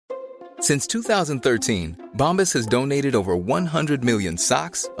Since 2013, Bombas has donated over 100 million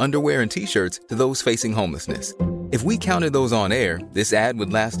socks, underwear, and T-shirts to those facing homelessness. If we counted those on air, this ad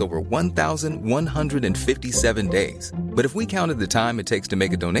would last over 1,157 days. But if we counted the time it takes to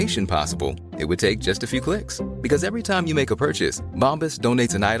make a donation possible, it would take just a few clicks. Because every time you make a purchase, Bombas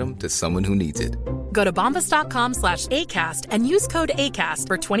donates an item to someone who needs it. Go to bombas.com/ACAST and use code ACAST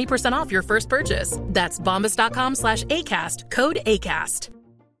for 20% off your first purchase. That's bombas.com/ACAST, code ACAST.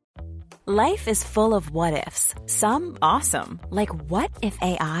 Life is full of what-ifs. Some awesome, like what if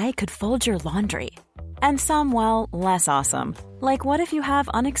AI could fold your laundry? And some, well, less awesome, like what if you have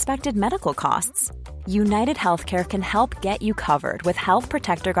unexpected medical costs? United Healthcare can help get you covered with Health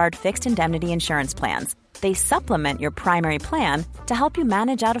Protector Guard fixed indemnity insurance plans. They supplement your primary plan to help you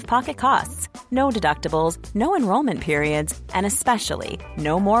manage out-of-pocket costs. No deductibles, no enrollment periods, and especially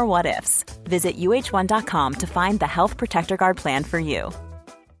no more what-ifs. Visit uh1.com to find the Health Protector Guard plan for you.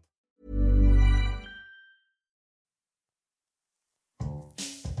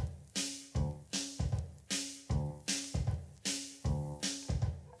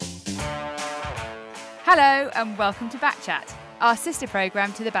 Hello and welcome to Backchat, our sister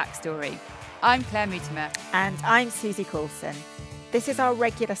programme to The Backstory. I'm Claire Mutimer. And I'm Susie Coulson. This is our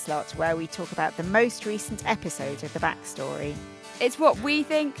regular slot where we talk about the most recent episode of The Backstory. It's what we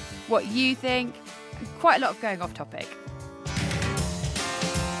think, what you think, and quite a lot of going off topic.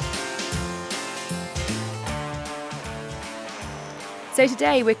 So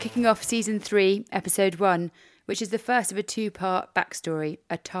today we're kicking off Season 3, Episode 1, which is the first of a two-part backstory,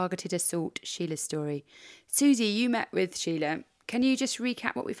 a targeted assault Sheila story. Susie, you met with Sheila. Can you just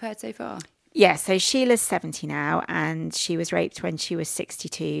recap what we've heard so far? Yeah, so Sheila's 70 now, and she was raped when she was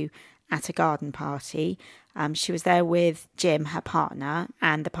 62 at a garden party. She was there with Jim, her partner,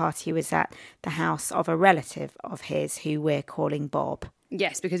 and the party was at the house of a relative of his who we're calling Bob.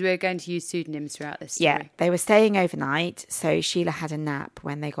 Yes, because we're going to use pseudonyms throughout this story. Yeah, they were staying overnight, so Sheila had a nap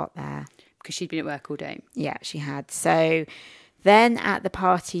when they got there. Because she'd been at work all day. Yeah, she had. So then at the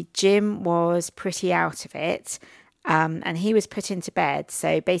party, Jim was pretty out of it, and he was put into bed.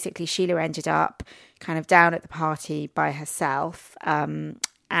 So basically, Sheila ended up kind of down at the party by herself and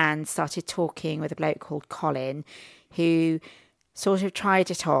started talking with a bloke called Colin, who sort of tried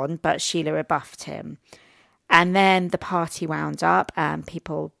it on, but Sheila rebuffed him. And then the party wound up and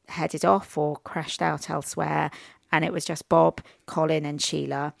people headed off or crashed out elsewhere. And it was just Bob, Colin and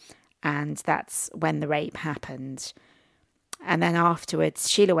Sheila. And that's when the rape happened. And then afterwards,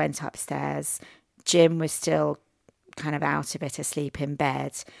 Sheila went upstairs. Jim was still kind of out of it, asleep in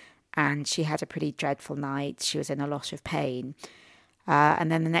bed. And she had a pretty dreadful night. She was in a lot of pain.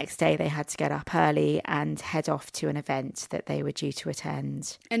 And then the next day they had to get up early and head off to an event that they were due to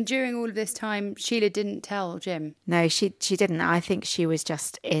attend. And during all of this time, Sheila didn't tell Jim? No, she didn't. I think she was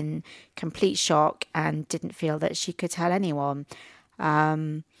just in complete shock and didn't feel that she could tell anyone.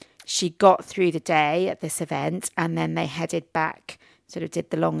 She got through the day at this event and then they headed back, sort of did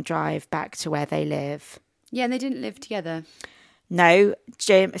the long drive back to where they live. Yeah, and they didn't live together. No,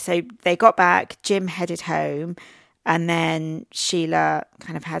 Jim. So they got back, Jim headed home, and then Sheila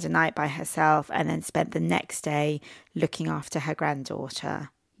kind of had a night by herself and then spent the next day looking after her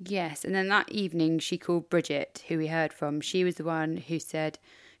granddaughter. Yes, and then that evening she called Bridget, who we heard from. She was the one who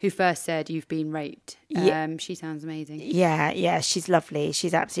first said, "You've been raped." Yeah. She sounds amazing. Yeah, she's lovely.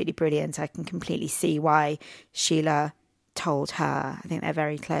 She's absolutely brilliant. I can completely see why Sheila told her. I think they're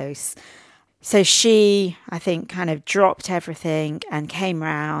very close. So she, I think, kind of dropped everything and came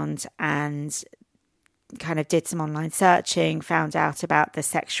round and kind of did some online searching, found out about the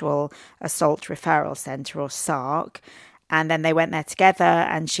Sexual Assault Referral Centre, or SARC, and then they went there together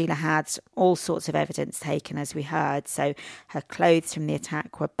and Sheila had all sorts of evidence taken, as we heard. So her clothes from the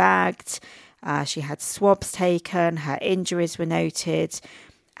attack were bagged, she had swabs taken, her injuries were noted,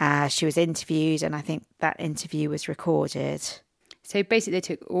 she was interviewed, and I think that interview was recorded. So basically they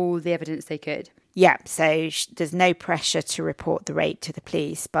took all the evidence they could? Yeah, so there's no pressure to report the rape to the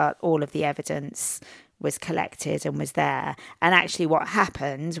police, but all of the evidence was collected and was there. And actually what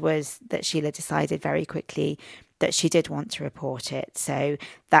happened was that Sheila decided very quickly that she did want to report it. So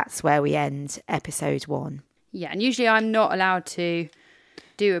that's where we end episode 1. Yeah, and usually I'm not allowed to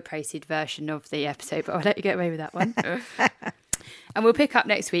do a prated version of the episode, but I'll let you get away with that one. And we'll pick up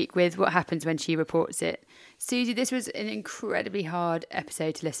next week with what happens when she reports it. Susie, this was an incredibly hard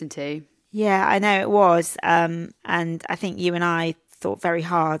episode to listen to. Yeah, I know it was. And I think you and I thought very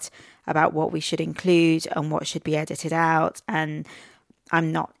hard about what we should include and what should be edited out. And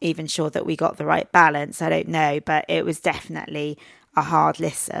I'm not even sure that we got the right balance. I don't know, but it was definitely a hard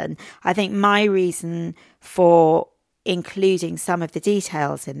listen. I think my reason for including some of the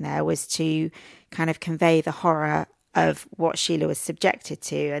details in there was to kind of convey the horror of what Sheila was subjected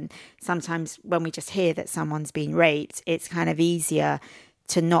to. And sometimes when we just hear that someone's been raped, it's kind of easier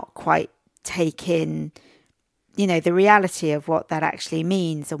to not quite take in, you know, the reality of what that actually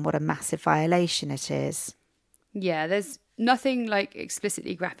means and what a massive violation it is. Yeah, there's nothing like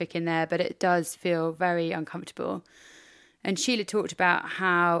explicitly graphic in there, but it does feel very uncomfortable. And Sheila talked about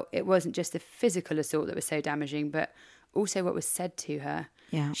how it wasn't just the physical assault that was so damaging, but also what was said to her.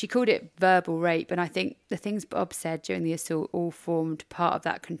 Yeah. She called it verbal rape, and I think the things Bob said during the assault all formed part of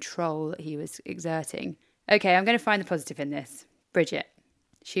that control that he was exerting. Okay, I'm going to find the positive in this. Bridget.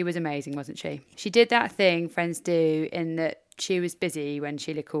 She was amazing, wasn't she? She did that thing friends do in that she was busy when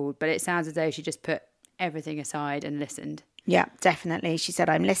Sheila called, but it sounds as though she just put everything aside and listened. Yeah, definitely. She said,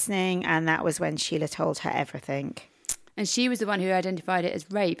 I'm listening, and that was when Sheila told her everything. And she was the one who identified it as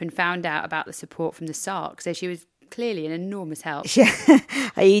rape and found out about the support from the SARC, so she was clearly an enormous help. Yeah.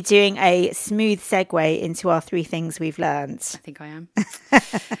 Are you doing a smooth segue into our 3 things we've learned? I think I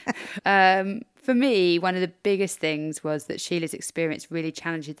am. For me, one of the biggest things was that Sheila's experience really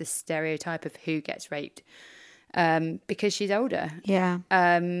challenged the stereotype of who gets raped because she's older. Yeah.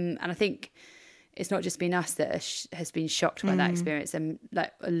 And I think it's not just been us that has been shocked by that experience. And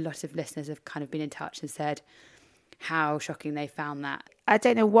like a lot of listeners have kind of been in touch and said how shocking they found that. I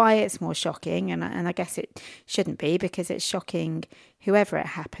don't know why it's more shocking, and I guess it shouldn't be because it's shocking whoever it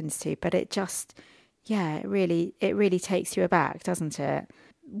happens to, but it just, yeah, it really takes you aback, doesn't it?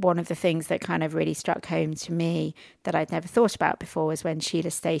 One of the things that kind of really struck home to me that I'd never thought about before was when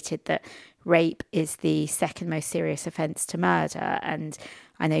Sheila stated that rape is the second most serious offence to murder. And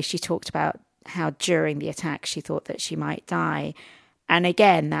I know she talked about how during the attack she thought that she might die. And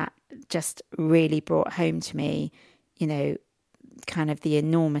again, that just really brought home to me, you know, kind of the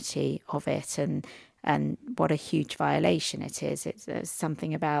enormity of it and what a huge violation it is. There's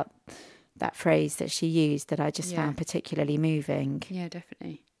something about that phrase that she used that I just found particularly moving. Yeah,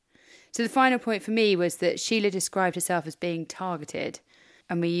 definitely. So the final point for me was that Sheila described herself as being targeted,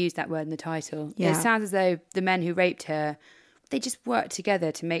 and we used that word in the title. Yeah. It sounds as though the men who raped her, they just worked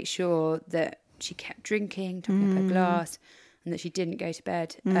together to make sure that she kept drinking, topping up her glass, and that she didn't go to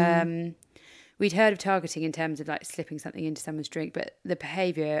bed. We'd heard of targeting in terms of like slipping something into someone's drink, but the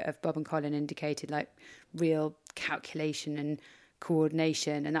behaviour of Bob and Colin indicated like real calculation and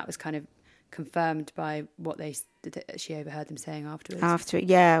coordination, and that was kind of confirmed by what she overheard them saying afterwards.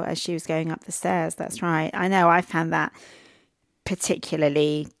 As she was going up the stairs, that's right. I know, I found that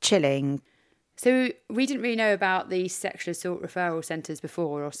particularly chilling. So we didn't really know about the sexual assault referral centres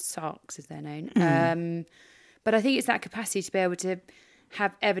before, or SARCs as they're known. But I think it's that capacity to be able to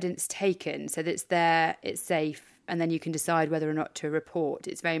have evidence taken so that it's there, it's safe, and then you can decide whether or not to report.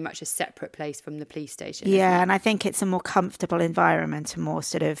 It's very much a separate place from the police station. Yeah, and I think it's a more comfortable environment, a more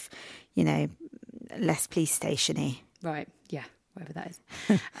sort of, you know, less police station-y. Right, yeah, whatever that is.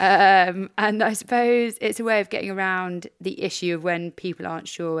 And I suppose it's a way of getting around the issue of when people aren't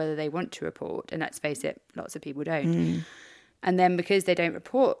sure whether they want to report. And let's face it, lots of people don't. And then because they don't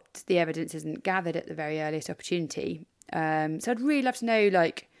report, the evidence isn't gathered at the very earliest opportunity. So I'd really love to know,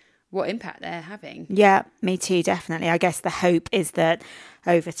 like, what impact they're having. Yeah, me too, definitely. I guess the hope is that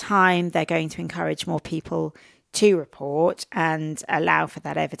over time they're going to encourage more people to report and allow for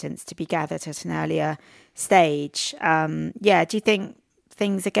that evidence to be gathered at an earlier stage. Do you think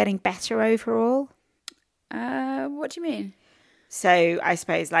things are getting better overall? What do you mean? So I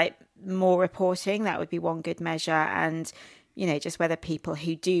suppose like more reporting, that would be one good measure. And, you know, just whether people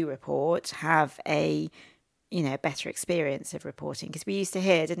who do report have a, you know, better experience of reporting. Because we used to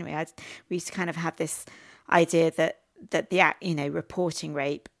hear, didn't we? We used to kind of have this idea that the, you know, reporting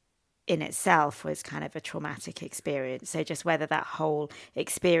rape in itself was kind of a traumatic experience. So just whether that whole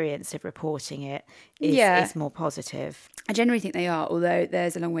experience of reporting it is more positive. I generally think they are, although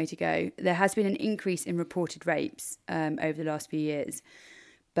there's a long way to go. There has been an increase in reported rapes over the last few years,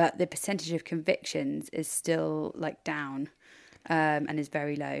 but the percentage of convictions is still like down and is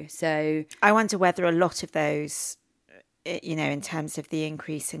very low. So I wonder whether a lot of those, you know, in terms of the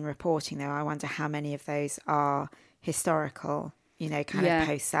increase in reporting, though, I wonder how many of those are historical, you know, kind of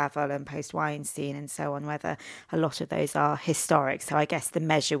post-Savile and post-Weinstein and so on, whether a lot of those are historic. So I guess the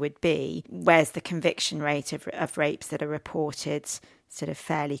measure would be, where's the conviction rate of rapes that are reported sort of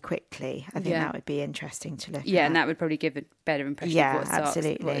fairly quickly? I think that would be interesting to look at. Yeah, and that would probably give a better impression of what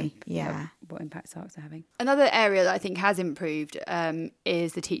absolutely. What impact SARCs are having. Another area that I think has improved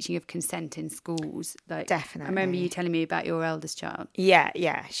is the teaching of consent in schools. Like, definitely. I remember you telling me about your eldest child.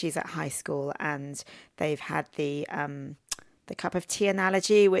 Yeah, she's at high school and they've had the the cup of tea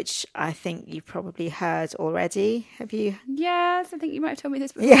analogy, which I think you've probably heard already. Have you? Yes, I think you might have told me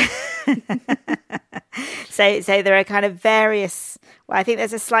this before. Yeah. So there are kind of various, well, I think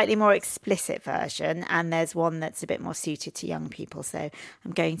there's a slightly more explicit version and there's one that's a bit more suited to young people. So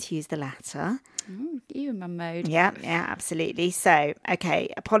I'm going to use the latter. You in mum mode. Yeah, absolutely. So,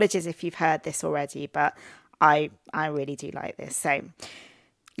 okay, apologies if you've heard this already, but I really do like this. So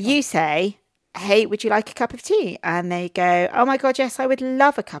you say, hey, would you like a cup of tea? And they go, oh my God, yes, I would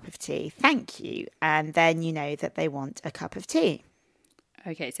love a cup of tea. Thank you. And then you know that they want a cup of tea.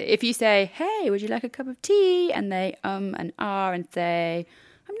 Okay, so if you say, hey, would you like a cup of tea? And they and ah and say,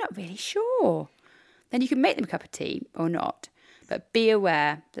 I'm not really sure. Then you can make them a cup of tea or not. But be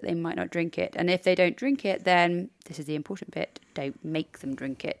aware that they might not drink it. And if they don't drink it, then this is the important bit, don't make them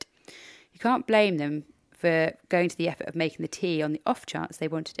drink it. You can't blame them for going to the effort of making the tea on the off chance they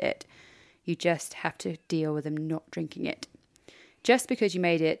wanted it. You just have to deal with them not drinking it. Just because you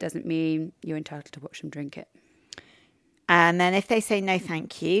made it doesn't mean you're entitled to watch them drink it. And then if they say no,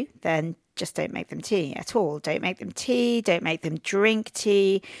 thank you, then just don't make them tea at all. Don't make them tea. Don't make them drink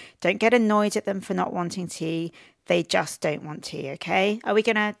tea. Don't get annoyed at them for not wanting tea. They just don't want tea, okay? Are we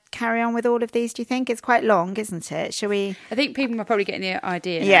going to carry on with all of these, do you think? It's quite long, isn't it? Shall we? I think people are probably getting the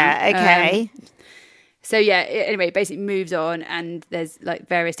idea now. Yeah, okay. So yeah, anyway, it basically moves on and there's like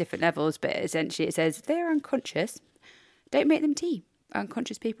various different levels, but essentially it says they're unconscious. Don't make them tea.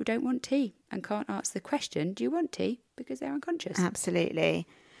 Unconscious people don't want tea and can't answer the question, do you want tea? Because they're unconscious. Absolutely.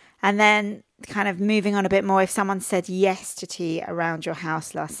 And then kind of moving on a bit more, if someone said yes to tea around your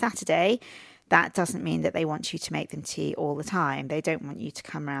house last Saturday, that doesn't mean that they want you to make them tea all the time. They don't want you to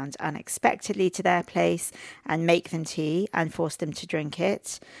come round unexpectedly to their place and make them tea and force them to drink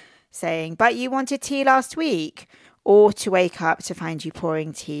it, saying, but you wanted tea last week, or to wake up to find you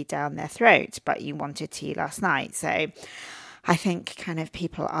pouring tea down their throat, but you wanted tea last night. So I think kind of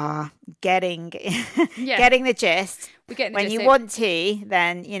people are getting the gist. When you want tea,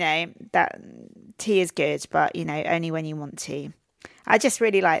 then, you know, that tea is good, but, you know, only when you want tea. I just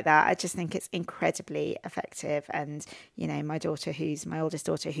really like that. I just think it's incredibly effective. And, you know, my oldest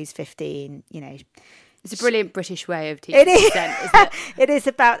daughter, who's 15, you know, it's a brilliant British way of teaching consent, isn't it? It is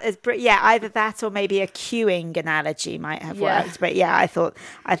about either that or maybe a queuing analogy might have worked. But yeah,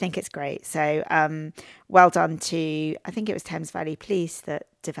 I think it's great. So well done to, I think it was Thames Valley Police that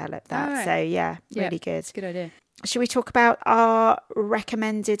developed that. Right. So yeah, really good. Good idea. Should we talk about our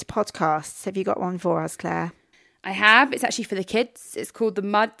recommended podcasts? Have you got one for us, Claire? I have. It's actually for the kids. It's called The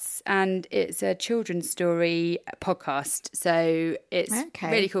Muds and it's a children's story podcast. So it's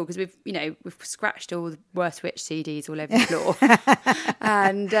really cool because we've scratched all the Worst Witch CDs all over the floor.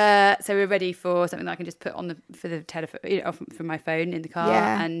 And so we're ready for something that I can just put on for the telephone, from my phone in the car.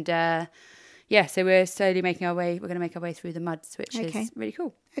 Yeah. And so we're slowly making our way. We're going to make our way through The Muds, which is really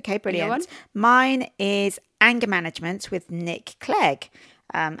cool. Okay, brilliant. Mine is Anger Management with Nick Clegg,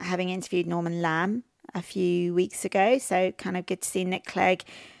 having interviewed Norman Lamb a few weeks ago. So kind of good to see Nick Clegg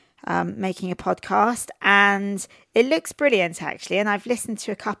making a podcast. And it looks brilliant, actually. And I've listened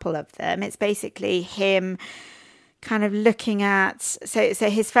to a couple of them. It's basically him kind of looking at... So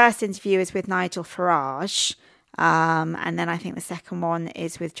his first interview is with Nigel Farage. And then I think the second one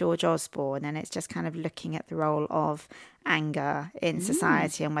is with George Osborne. And it's just kind of looking at the role of anger in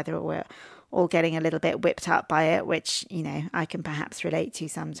society and whether we're all getting a little bit whipped up by it, which, you know, I can perhaps relate to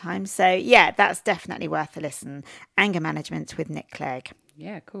sometimes. So, yeah, that's definitely worth a listen. Anger Management with Nick Clegg.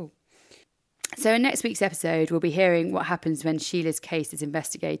 Yeah, cool. So in next week's episode, we'll be hearing what happens when Sheila's case is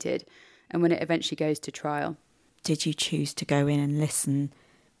investigated and when it eventually goes to trial. Did you choose to go in and listen?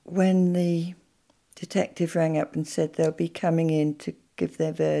 When the detective rang up and said they'll be coming in to give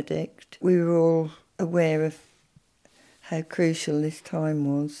their verdict, we were all aware of how crucial this time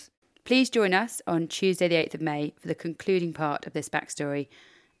was. Please join us on Tuesday the 8th of May for the concluding part of this backstory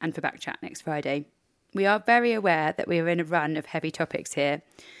and for Backchat next Friday. We are very aware that we are in a run of heavy topics here.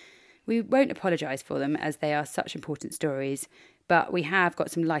 We won't apologise for them as they are such important stories, but we have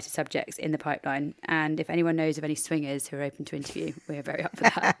got some lighter subjects in the pipeline, and if anyone knows of any swingers who are open to interview, we're very up for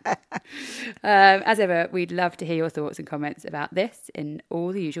that. As ever, we'd love to hear your thoughts and comments about this in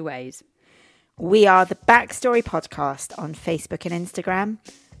all the usual ways. We are the Backstory Podcast on Facebook and Instagram,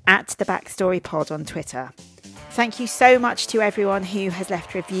 at the Backstory Pod on Twitter. Thank you so much to everyone who has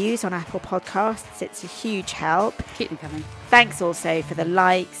left reviews on Apple Podcasts. It's a huge help. Keep them coming. Thanks also for the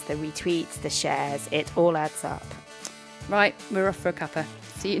likes, the retweets, the shares. It all adds up. Right, we're off for a cuppa.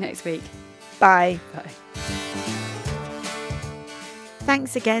 See you next week. Bye. Bye.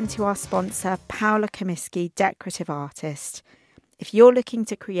 Thanks again to our sponsor, Paula Comiskey, decorative artist. If you're looking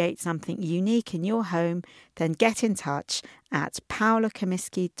to create something unique in your home, then get in touch at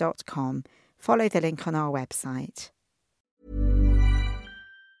paolacomiskey.com. Follow the link on our website.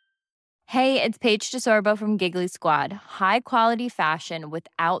 Hey, it's Paige DeSorbo from Giggly Squad. High quality fashion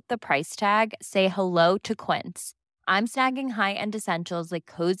without the price tag. Say hello to Quince. I'm snagging high-end essentials like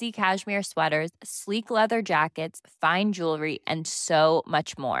cozy cashmere sweaters, sleek leather jackets, fine jewelry, and so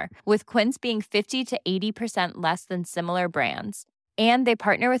much more. With Quince being 50 to 80% less than similar brands. And they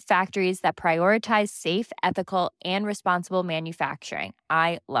partner with factories that prioritize safe, ethical, and responsible manufacturing.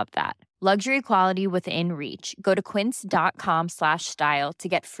 I love that. Luxury quality within reach. Go to quince.com/style to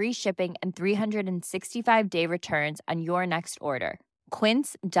get free shipping and 365-day returns on your next order.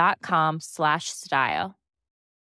 Quince.com/style.